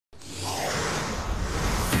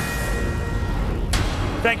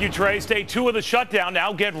Thank you, Trey. Day 2 of the shutdown.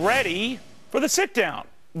 Now get ready for the sit-down.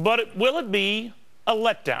 But will it be a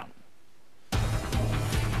letdown?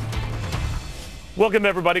 Welcome,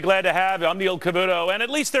 everybody. Glad to have you. I'm Neil Cavuto, and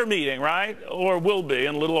at least they're meeting, right? Or will be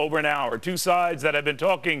in a little over an hour. Two sides that have been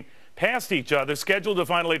talking past each other, scheduled to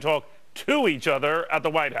finally talk to each other at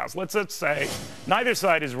the White House. Let's say neither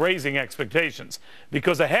side is raising expectations,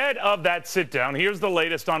 because ahead of that sit-down, here's the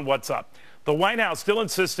latest on what's up. The White House still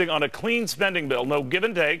insisting on a clean spending bill. No give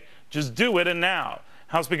and take, just do it and now.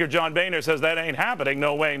 House Speaker John Boehner says that ain't happening.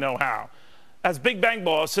 No way, no how. As big bank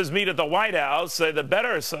bosses meet at the White House, say the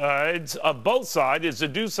better sides of both sides is to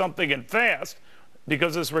do something and fast,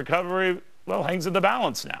 because this recovery, well, hangs in the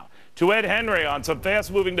balance now. To Ed Henry on some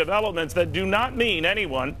fast-moving developments that do not mean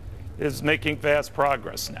anyone is making fast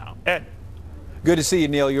progress now. Ed. Good to see you,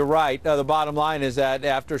 Neil. You're right. The bottom line is that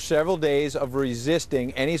after several days of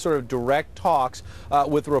resisting any sort of direct talks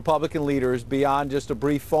with Republican leaders beyond just a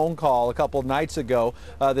brief phone call a couple of nights ago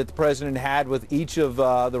that the president had with each of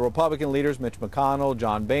the Republican leaders, Mitch McConnell,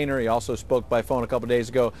 John Boehner. He also spoke by phone a couple of days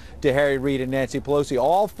ago to Harry Reid and Nancy Pelosi.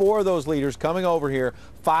 All four of those leaders coming over here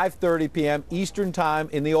 5:30 p.m. Eastern Time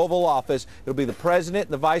in the Oval Office. It'll be the president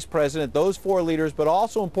and the vice president, those four leaders, but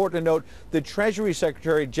also important to note the Treasury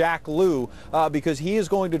Secretary Jack Lew, because he is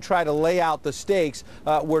going to try to lay out the stakes,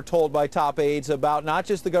 we're told by top aides, about not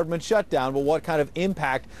just the government shutdown, but what kind of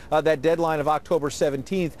impact that deadline of October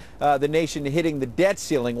 17th, the nation hitting the debt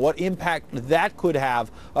ceiling, what impact that could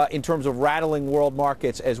have in terms of rattling world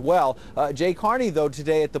markets as well. Jay Carney, though,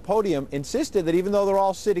 today at the podium insisted that even though they're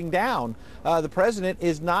all sitting down, the president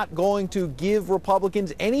is not going to give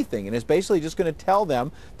Republicans anything and is basically just going to tell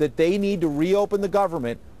them that they need to reopen the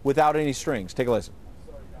government without any strings. Take a listen.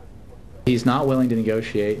 He's not willing to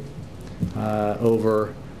negotiate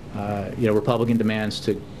over Republican demands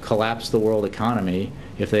to collapse the world economy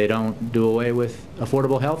if they don't do away with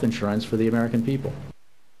affordable health insurance for the American people.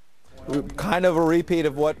 Kind of a repeat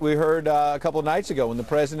of what we heard a couple of nights ago when the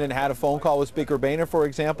president had a phone call with Speaker Boehner, for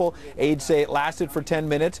example. Aides say it lasted for 10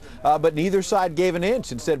 minutes, but neither side gave an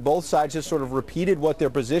inch. Instead, both sides just sort of repeated what their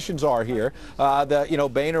positions are here.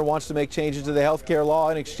 Boehner wants to make changes to the health care law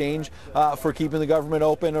in exchange for keeping the government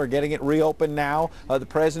open or getting it reopened now. The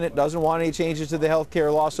president doesn't want any changes to the health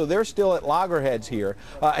care law, so they're still at loggerheads here.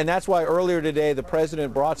 And that's why earlier today the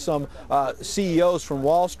president brought some CEOs from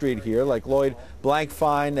Wall Street here, like Lloyd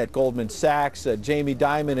Blankfein at Goldman Sachs, Jamie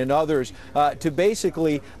Dimon and others, to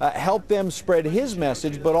basically help them spread his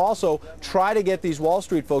message, but also try to get these Wall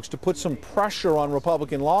Street folks to put some pressure on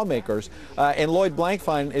Republican lawmakers. And Lloyd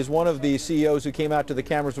Blankfein is one of the CEOs who came out to the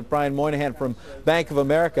cameras with Brian Moynihan from Bank of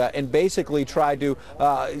America and basically tried to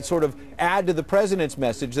sort of add to the president's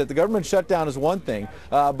message that the government shutdown is one thing,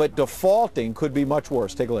 but defaulting could be much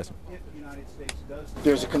worse. Take a listen.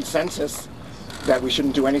 There's a consensus that we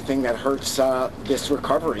shouldn't do anything that hurts this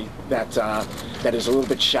recovery that is a little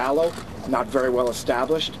bit shallow, not very well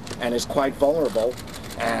established, and is quite vulnerable.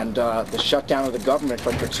 And the shutdown of the government,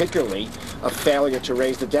 but particularly a failure to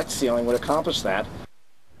raise the debt ceiling, would accomplish that.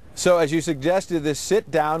 So, as you suggested, this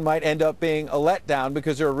sit-down might end up being a letdown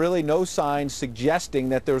because there are really no signs suggesting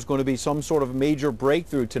that there's going to be some sort of major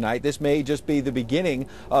breakthrough tonight. This may just be the beginning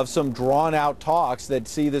of some drawn-out talks that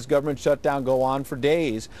see this government shutdown go on for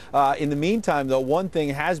days. In the meantime, though, one thing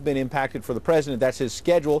has been impacted for the president. That's his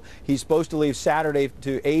schedule. He's supposed to leave Saturday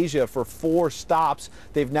to Asia for 4 stops.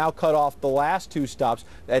 They've now cut off the last 2 stops.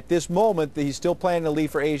 At this moment, he's still planning to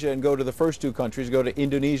leave for Asia and go to the first 2 countries, go to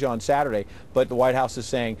Indonesia on Saturday. But the White House is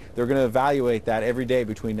saying they're going to evaluate that every day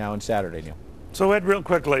between now and Saturday, Neil. So, Ed, real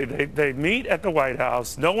quickly, they meet at the White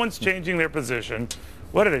House. No one's changing their position.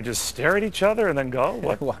 What, do they just stare at each other and then go?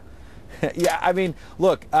 What? Yeah, I mean,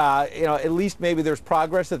 look, at least maybe there's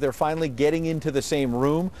progress that they're finally getting into the same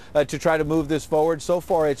room to try to move this forward. So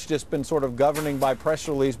far, it's just been sort of governing by press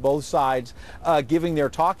release, both sides giving their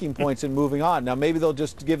talking points and moving on. Now, maybe they'll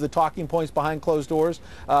just give the talking points behind closed doors,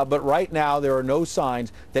 but right now there are no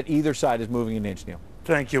signs that either side is moving an inch, Neil.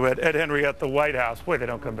 Thank you, Ed. Ed Henry at the White House. Boy, they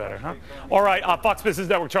don't come better, huh? All right, Fox Business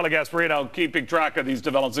Network, Charlie Gasparino, keeping track of these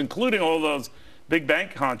developments, including all those big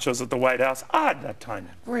bank honchos at the White House. Odd, that timing.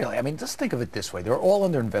 Really? I mean, just think of it this way. They're all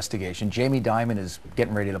under investigation. Jamie Dimon is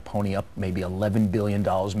getting ready to pony up maybe $11 billion,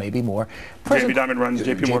 maybe more. Jamie Dimon runs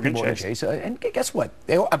JP Morgan Chase. And guess what?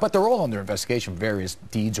 But they're all under investigation, various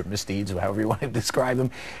deeds or misdeeds, or however you want to describe them.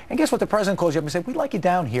 And guess what? The president calls you up and says, we'd like you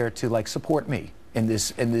down here to, like, support me in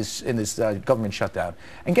this government shutdown.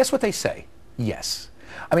 And guess what they say? Yes.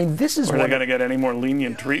 I mean, this is. Are they going to get any more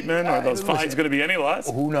lenient treatment? Are those fines going to be any less?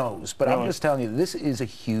 Who knows? But I'm just telling you, this is a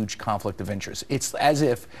huge conflict of interest. It's as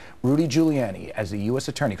if Rudy Giuliani, as the U.S.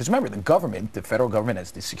 attorney, because remember, the government, the federal government,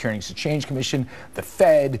 as the Securities and Exchange Commission, the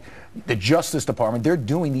Fed, the Justice Department, they're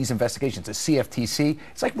doing these investigations. The CFTC,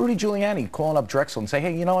 it's like Rudy Giuliani calling up Drexel and saying,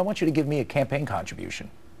 hey, you know, I want you to give me a campaign contribution.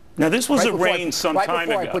 Now, this was arranged some time ago. Right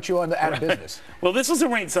before I put you out of business. Well, this was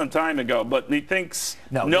arranged some time ago, but he thinks,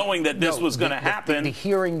 knowing that this was going to happen. The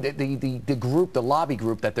hearing, the group, the lobby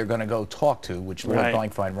group that they're going to go talk to, which Lloyd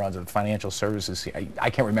Blankfein runs, the financial services, I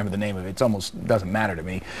can't remember the name of it. It almost doesn't matter to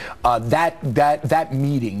me. That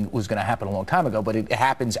meeting was going to happen a long time ago, but it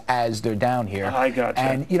happens as they're down here. I got you.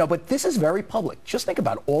 And, you know, but this is very public. Just think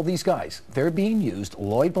about all these guys. They're being used.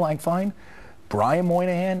 Lloyd Blankfein, Brian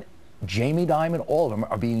Moynihan, Jamie Dimon, all of them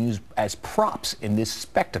are being used as props in this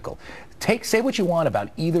spectacle. Say what you want about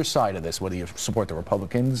either side of this, whether you support the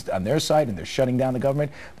Republicans on their side and they're shutting down the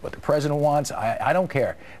government, what the president wants, I don't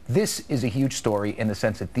care. This is a huge story in the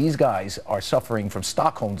sense that these guys are suffering from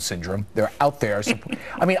Stockholm syndrome. They're out there.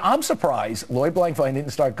 I mean, I'm surprised Lloyd Blankfein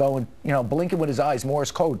didn't start going, you know, blinking with his eyes,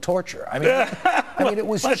 Morse code torture. I mean, it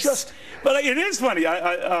was just... But it is funny.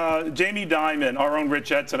 Jamie Dimon, our own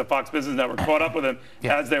Rich Edson of Fox Business Network, caught up with him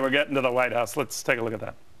as they were getting to the White House. Let's take a look at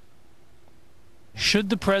that. Should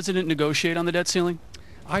the president negotiate on the debt ceiling?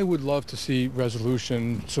 I would love to see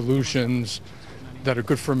solutions that are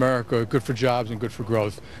good for America, good for jobs, and good for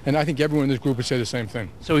growth. And I think everyone in this group would say the same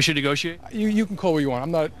thing. So we should negotiate? You can call what you want.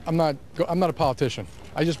 I'm not a politician.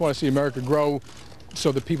 I just want to see America grow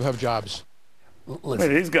so that people have jobs.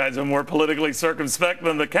 Listen, these guys are more politically circumspect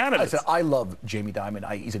than the candidates. Listen, I love Jamie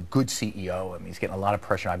Dimon. He's a good CEO. I mean, he's getting a lot of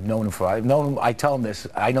pressure. I've known him I tell him this.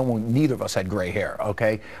 I know when neither of us had gray hair,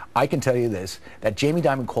 okay? I can tell you this, that Jamie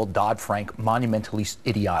Dimon called Dodd-Frank monumentally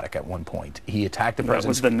idiotic at one point. He attacked the president. That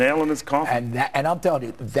was the nail in his coffin. And I'm telling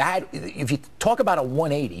you, that, if you talk about a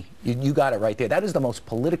 180, you got it right there. That is the most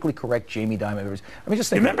politically correct Jamie Dimon ever. I mean, just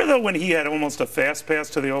think. Remember, though, when he had almost a fast pass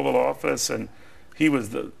to the Oval Office, and he was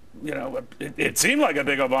the... You know, it seemed like a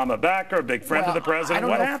big Obama backer, a big friend of the president.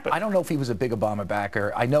 What happened? I don't know if he was a big Obama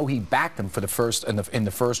backer. I know he backed him for the first in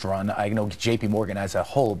the first run. I know J.P. Morgan as a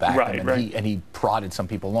whole backed him, and he prodded some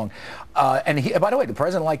people along. And by the way, the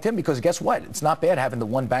president liked him because guess what? It's not bad having the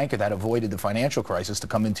one banker that avoided the financial crisis to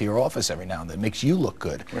come into your office every now and then. It makes you look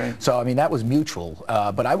good. Right. So I mean, that was mutual.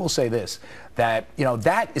 But I will say this: that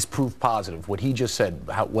that is proof positive. What he just said,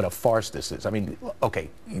 what a farce this is. I mean, okay,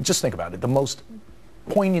 just think about it. The most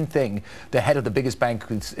poignant thing the head of the biggest bank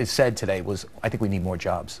said today was, I think we need more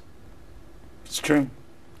jobs. It's true.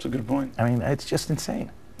 It's a good point. I mean, it's just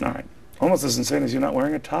insane. All right. Almost as insane as you're not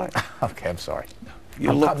wearing a tie. Okay, I'm sorry.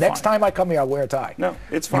 You look next time I come here, I'll wear a tie. No,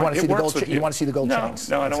 it's fine. You want to see the gold? You want to see the gold chains?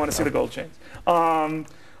 No, I don't want to see the gold chains. All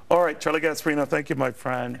right, Charlie Gasparino, thank you, my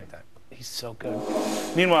friend. He's so good.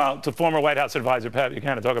 Meanwhile, to former White House advisor Pat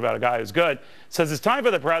Buchanan, talk about a guy who's good, says it's time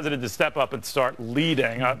for the president to step up and start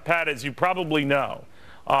leading. Pat, as you probably know,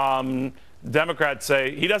 Democrats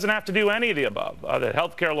say he doesn't have to do any of the above. The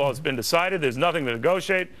health care law has been decided. There's nothing to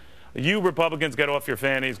negotiate. You Republicans get off your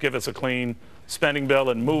fannies, give us a clean spending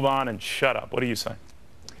bill, and move on and shut up. What do you say?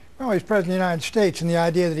 Well, he's president of the United States, and the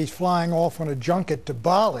idea that he's flying off on a junket to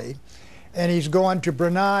Bali, and he's going to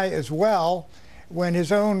Brunei as well, when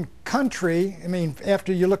his own country, I mean,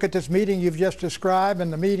 after you look at this meeting you've just described,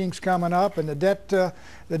 and the meetings coming up, and the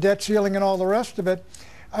debt ceiling and all the rest of it,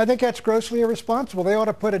 I think that's grossly irresponsible. They ought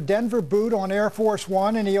to put a Denver boot on Air Force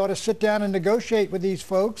One, and he ought to sit down and negotiate with these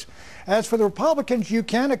folks. As for the Republicans, you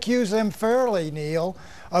can accuse them fairly, Neil,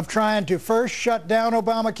 of trying to first shut down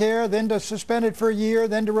Obamacare, then to suspend it for a year,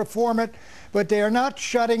 then to reform it, but they are not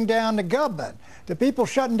shutting down the government. The people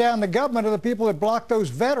shutting down the government are the people that blocked those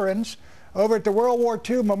veterans over at the World War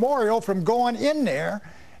II Memorial from going in there.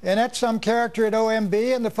 And that's some character at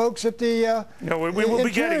OMB and the folks at the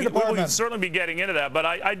we'll certainly be getting into that. But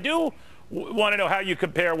I do want to know how you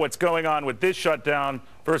compare what's going on with this shutdown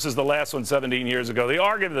versus the last one 17 years ago. The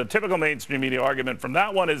argument, the typical mainstream media argument from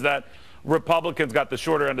that one is that Republicans got the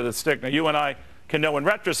shorter end of the stick. Now, you and I can know in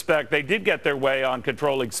retrospect they did get their way on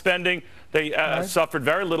controlling spending. They suffered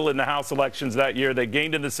very little in the House elections that year. They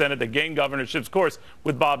gained in the Senate. They gained governorships. Of course,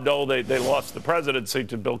 with Bob Dole, they lost the presidency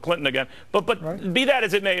to Bill Clinton again. But be that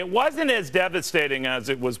as it may, it wasn't as devastating as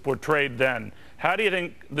it was portrayed then. How do you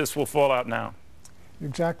think this will fall out now?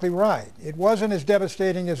 Exactly right. It wasn't as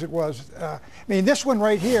devastating as it was. I mean, this one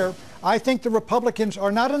right here, I think the Republicans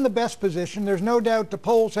are not in the best position. There's no doubt the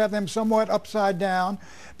polls have them somewhat upside down.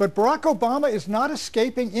 But Barack Obama is not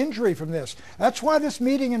escaping injury from this. That's why this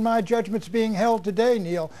meeting, in my judgment, is being held today,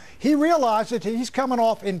 Neil. He realized that he's coming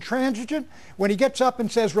off intransigent when he gets up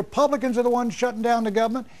and says Republicans are the ones shutting down the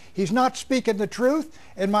government. He's not speaking the truth.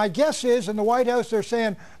 And my guess is in the White House they're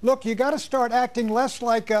saying, look, you got to start acting less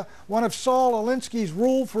like one of Saul Alinsky's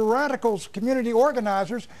Rule for Radicals community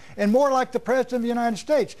organizers and more like the President of the United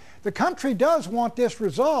States. The country does want this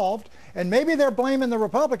resolved, and maybe they're blaming the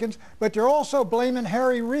Republicans, but they're also blaming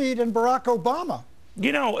Harry Reid and Barack Obama.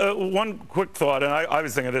 You know, one quick thought, and I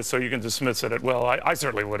was thinking of this so you can dismiss it at will. I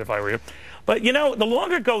certainly would if I were you. But, you know, the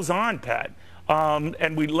longer it goes on, Pat,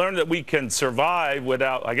 and we learn that we can survive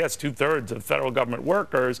without, I guess, 2/3 of federal government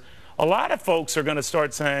workers, a lot of folks are going to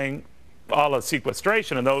start saying, a la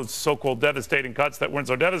sequestration and those so-called devastating cuts that weren't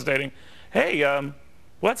so devastating, hey,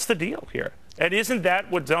 what's the deal here? And isn't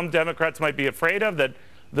that what some Democrats might be afraid of, that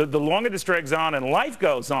the longer this drags on and life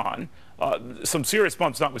goes on, some serious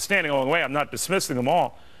bumps notwithstanding along the way, I'm not dismissing them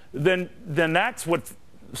all, then that's what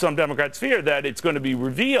some Democrats fear, that it's going to be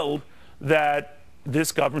revealed that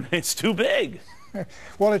this government is too big.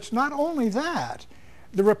 Well, it's not only that.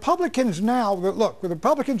 The Republicans now, look, the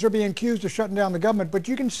Republicans are being accused of shutting down the government, but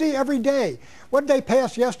you can see every day. What did they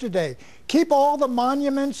pass yesterday? Keep all the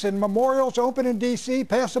monuments and memorials open in D.C.,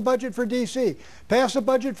 pass a budget for D.C., pass a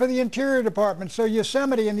budget for the Interior Department so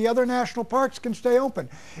Yosemite and the other national parks can stay open.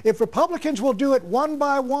 If Republicans will do it one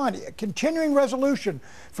by one, a continuing resolution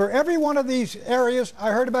for every one of these areas.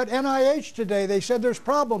 I heard about NIH today. They said there's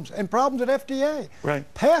problems, and problems at FDA. Right.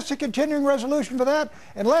 Pass a continuing resolution for that,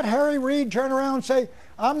 and let Harry Reid turn around and say,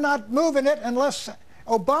 I'm not moving it unless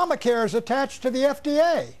Obamacare is attached to the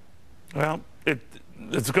FDA. Well,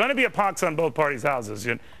 it's going to be a pox on both parties' houses.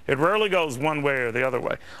 It rarely goes one way or the other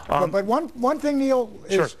way. But one thing, Neil,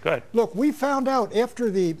 is, sure, go ahead. Look, we found out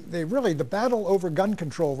after the battle over gun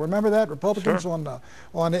control. Remember that? Republicans sure. on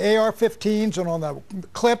the AR-15s and on the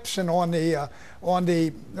clips and on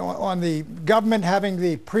the government having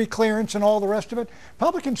the pre-clearance and all the rest of it.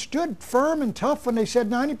 Republicans stood firm and tough when they said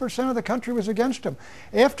 90% of the country was against them.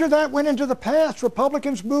 After that went into the past,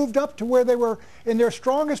 Republicans moved up to where they were in their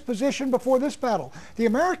strongest position before this battle. The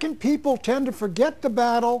American people tend to forget the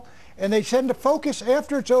battle, and they tend to focus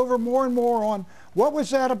after it's over more and more on what was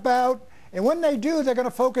that about. And when they do, they're going to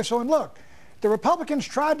focus on, look, the Republicans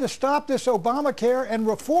tried to stop this Obamacare and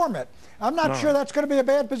reform it. I'm not sure that's going to be a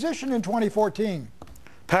bad position in 2014.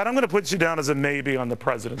 Pat, I'm going to put you down as a maybe on the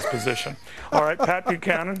president's position. All right, Pat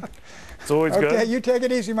Buchanan, it's always good. Okay, you take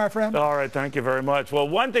it easy, my friend. All right, thank you very much. Well,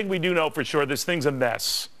 one thing we do know for sure, this thing's a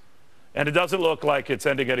mess, and it doesn't look like it's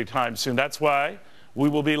ending anytime soon. That's why we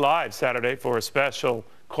will be live Saturday for a special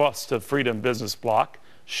Cost of Freedom business block.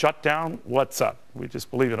 Shutdown, what's up? We just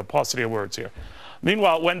believe in a paucity of words here.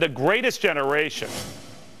 Meanwhile, when the greatest generation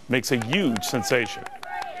makes a huge sensation,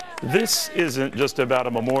 this isn't just about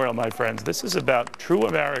a memorial, my friends. This is about true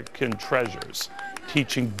American treasures,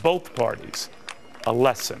 teaching both parties a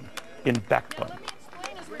lesson in backbone.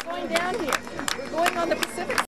 We're going down here. We're going on the Pacific